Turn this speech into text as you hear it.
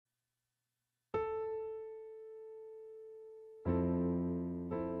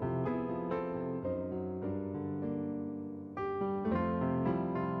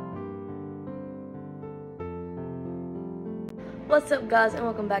What's up, guys, and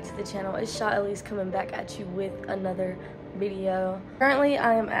welcome back to the channel. It's Sha Elise coming back at you with another video. Currently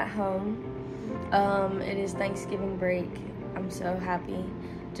I am at home. It is Thanksgiving break. I'm so happy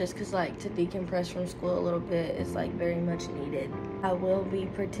just because, like, to decompress from school a little bit is like very much needed. I will be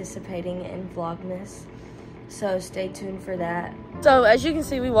participating in Vlogmas, so stay tuned for that. So as you can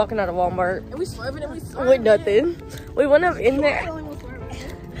see, we walking out of Walmart And we swerving and we with nothing. We went up in there.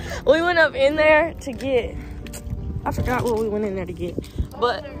 We went up in there to get, I forgot what we went in there to get,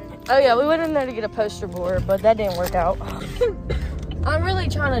 but oh yeah, we went in there to get a poster board, but that didn't work out. I'm really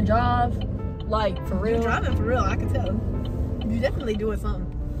trying to drive, like, for real. You're driving for real, I can tell. You're definitely doing something.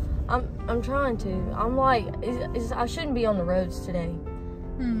 I'm trying to. I'm like, I shouldn't be on the roads today.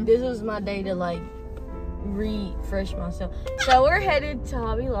 This was my day to, like, refresh myself. So we're headed to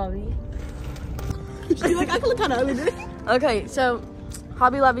Hobby Lobby. She's like, I can look kind of ugly today. Okay, so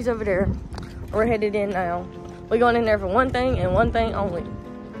Hobby Lobby's over there. We're headed in now. We're going in there for one thing and one thing only.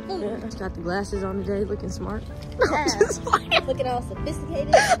 Yeah, I got the glasses on today, looking smart. Yeah. Looking all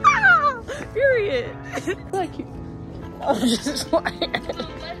sophisticated. Period. Like you. I'm just like.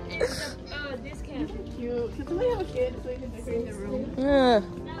 Cute. Can somebody have a kid so you can decorate the room?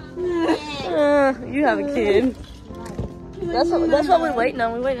 You have a kid. That's what we're waiting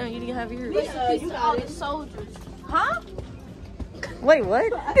on. We're waiting on you to have yours. You got it. Soldiers. Huh? Wait,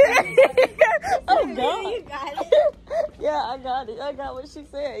 what? Oh God. You got it. Yeah, I got it. I got what she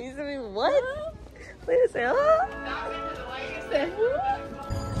said. You said, what? Wait a second. Huh?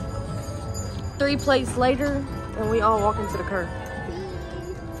 3 plates later, and we all walk into the car.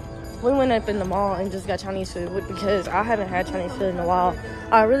 We went up in the mall and just got Chinese food because I haven't had Chinese food in a while.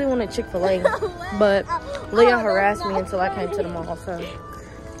 I really wanted Chick-fil-A, but Leah harassed me until I came to the mall. So,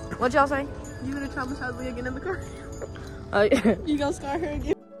 what y'all say? You gonna traumatize Leah again in the car? Oh yeah. You gonna scar her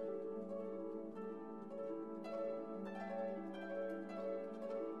again?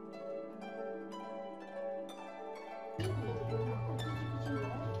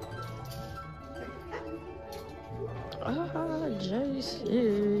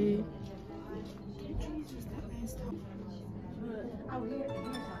 JC.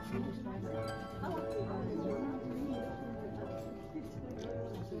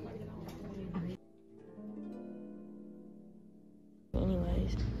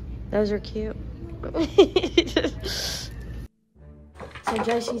 Anyways, those are cute. So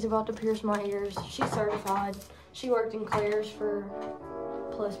JC's about to pierce my ears. She's certified. She worked in Claire's for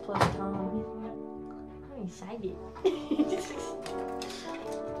plus time. I'm excited.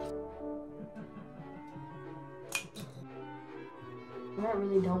 That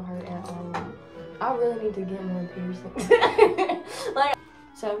really don't hurt at all. I really need to get more piercings. Like,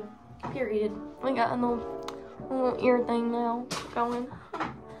 so, period. We got a little ear thing now going.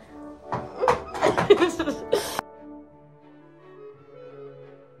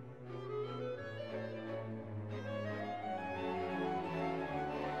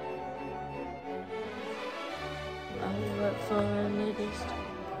 Oh, what fun it is.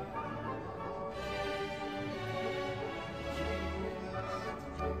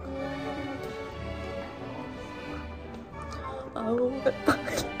 Oh, what fun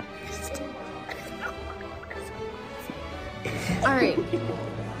it is. Alright.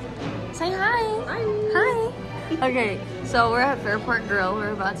 Say hi. Hi. Hi. Okay, so we're at Fairpark Grill.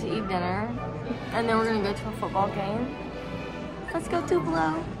 We're about to eat dinner. And then we're gonna go to a football game. Let's go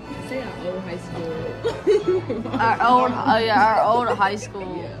Tupelo. Say our old high school. our old high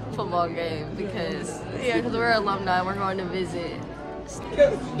school football game because we're alumni. We're going to visit.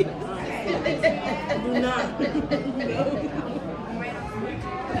 Do not.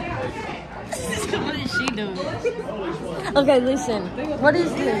 What is she doing? Okay, listen. What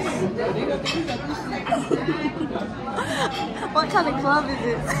is this? What kind of club is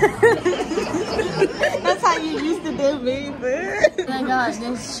it? That's how you used to do me, man. I got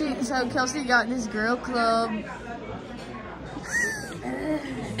this shit. So Kelsey got this girl club.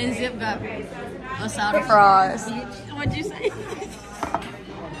 And Zip got a side of fries. What'd you say?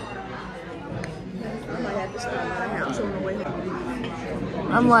 I might have to stop at my house on the way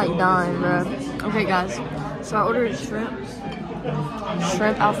home. I'm like dying, bro. Okay, guys. So I ordered shrimp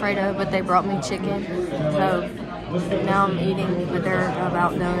Alfredo, but they brought me chicken. So now I'm eating, but they're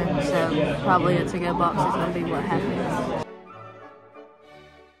about done. So probably a to-go box is gonna be what happens.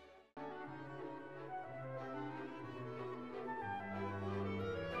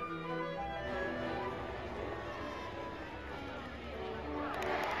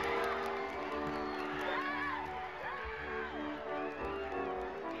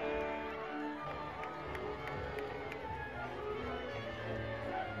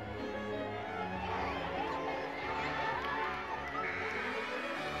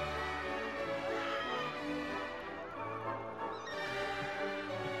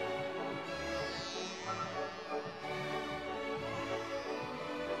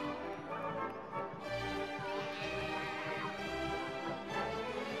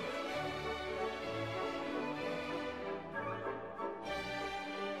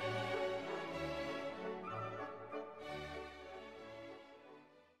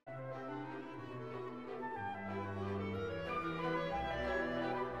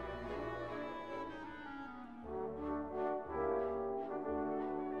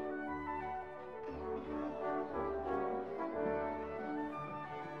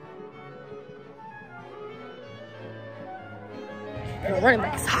 running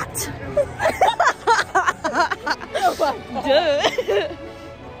back is hot. Duh.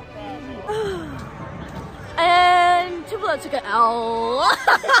 And Tupelo took an L.